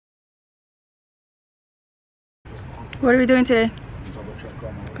What are we doing today?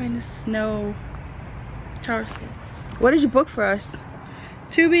 Going to Mt.Charleston. What did you book for us?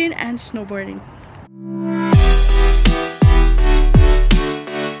 Tubing and snowboarding.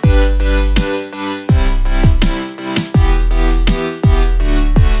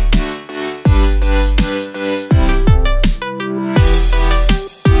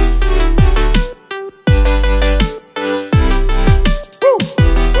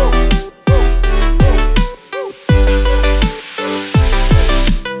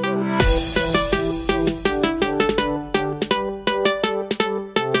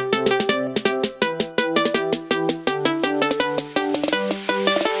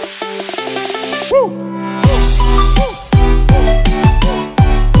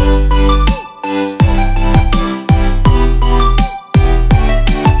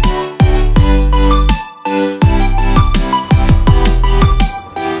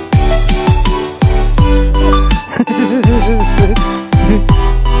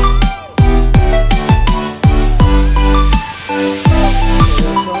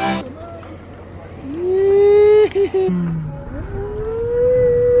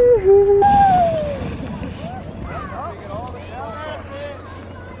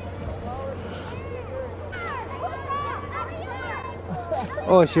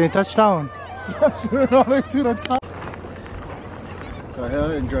 Oh, she ain't touchdown. She went all the way to the top.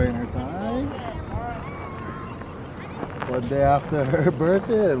 Kaya enjoying her time. One day after her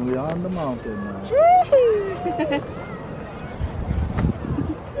birthday, and we're on the mountain now.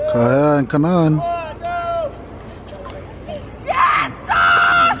 Kaya and Kanan. Yes!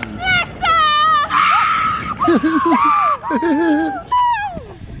 Yes!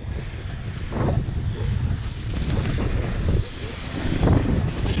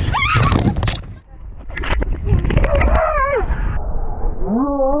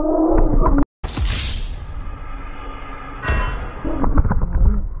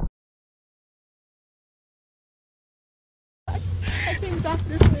 Back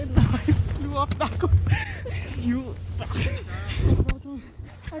this way now. I flew up back up.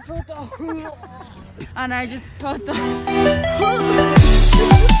 I felt the and I just felt the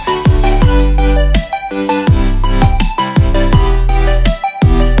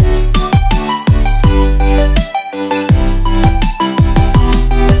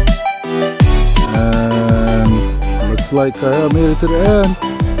and looks like I made it to the end.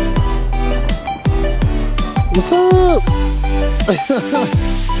 What's up?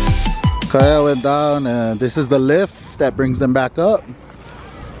 Kaya went down and this is the lift that brings them back up.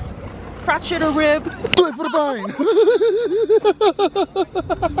 fractured a rib. Do it for the vine.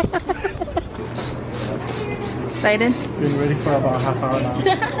 Excited? Been ready for about half hour now.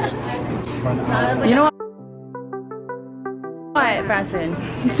 You know what, Branson?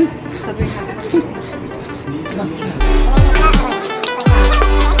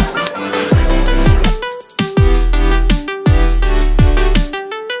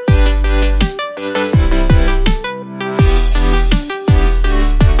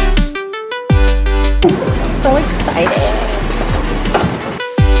 So excited.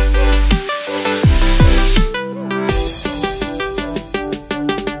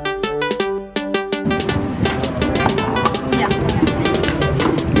 Yeah.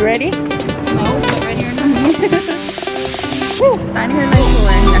 You ready? No, not ready or not. Woo! Not here like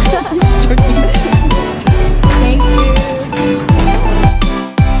Thank you.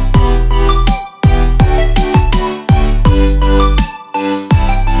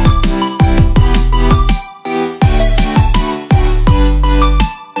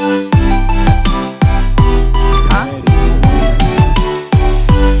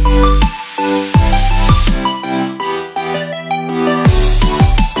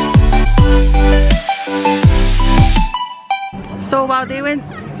 So while they went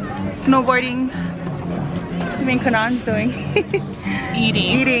snowboarding, I mean Kanan's doing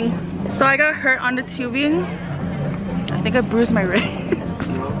eating. So I got hurt on the tubing. I think I bruised my ribs.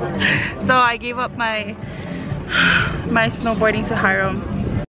 So I gave up my snowboarding to Hiram.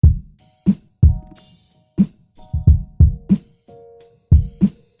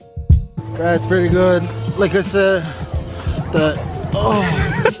 That's pretty good. Like I said,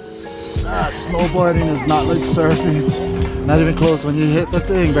 snowboarding is not like surfing. Not even close. When you hit the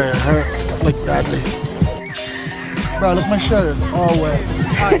thing, bro, it hurts like badly. Bro, look, my shirt is all wet.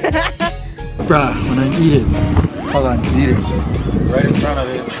 Bro, when I eat it, hold on, eat it. Right in front of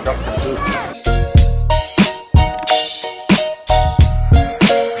the instructor too.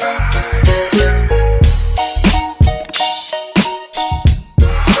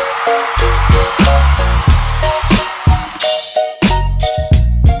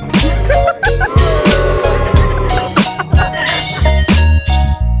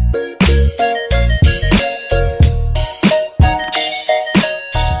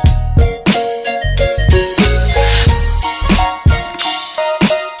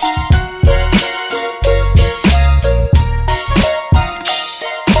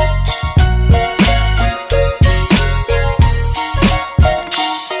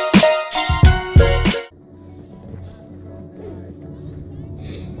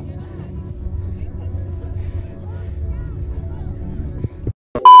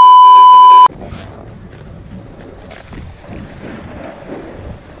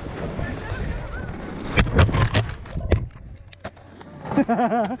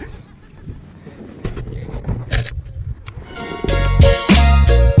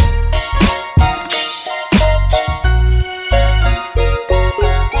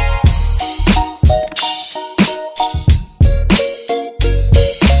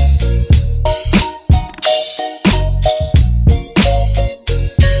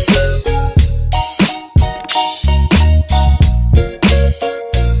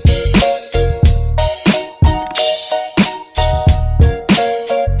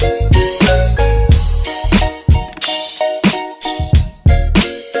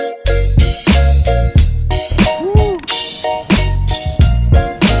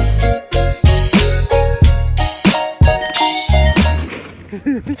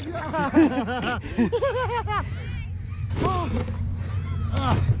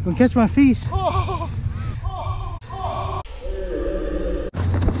 Don't catch my feet.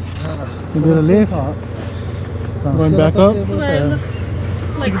 You do the lift. Going back up.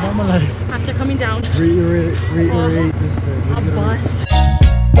 Like after coming down. Reiterate this thing. A bust.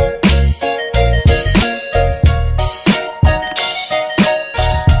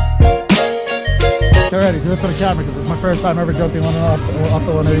 Get ready, do it for the camera because it's my first time ever jumping on and off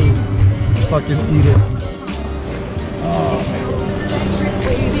the one of these. Fucking eat it. Oh my god.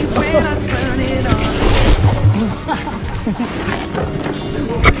 Baby, when I turn it on.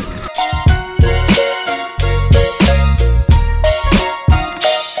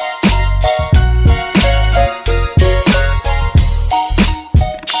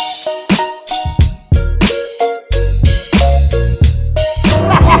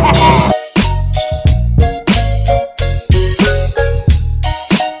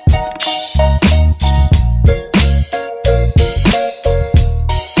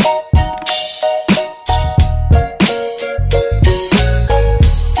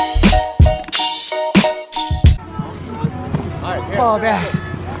 Oh man,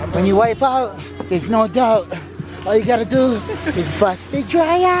 when you wipe out, there's no doubt. All you gotta do is bust the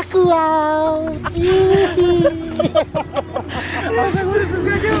triangle out. This is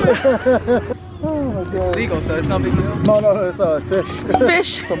gonna do it. Oh my god. It's legal, so it's not a big deal. No, it's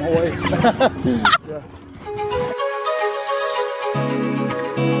fish. Fish. From Hawaii. Yeah.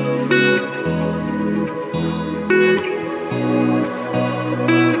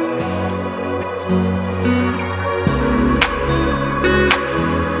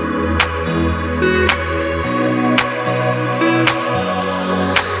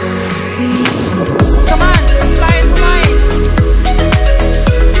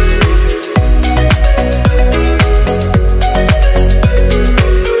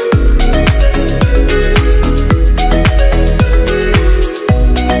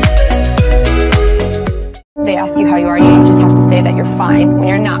 They ask you how you are, you just have to say that you're fine when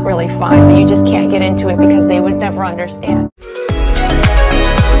you're not really fine, but you just can't get into it because they would never understand.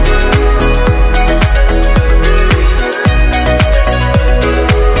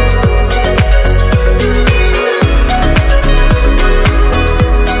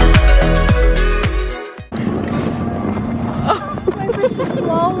 My wrist is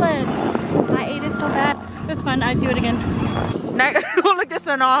swollen. I ate it so bad. It's fun. I'd do it again. Don't look this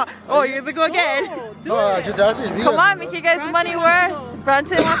one off. Oh, you're gonna go again. Just ask you if you Come guys on, make you guys money worth.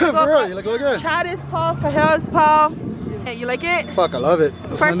 Bronson wants to For real, go. you go again. Chad is Paul, Cahel is Paul. Hey, you like it? Fuck, I love it.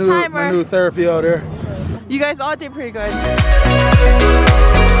 It's First my timer. new therapy out there. You guys all did pretty good.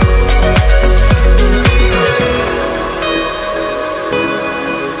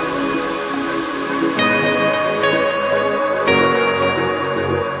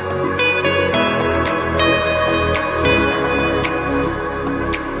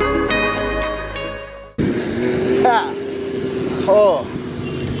 Oh,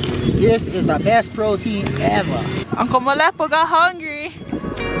 this is the best protein ever. Uncle Malepo got hungry.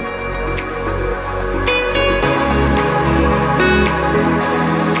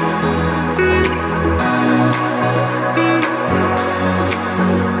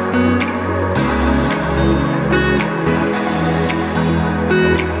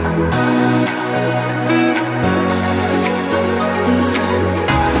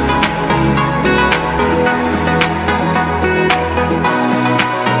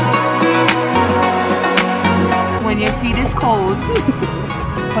 When your feet is cold,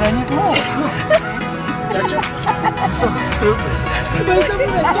 put on your clothes. So stupid.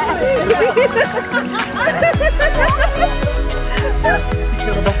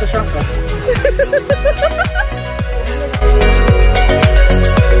 Get about the shotgun.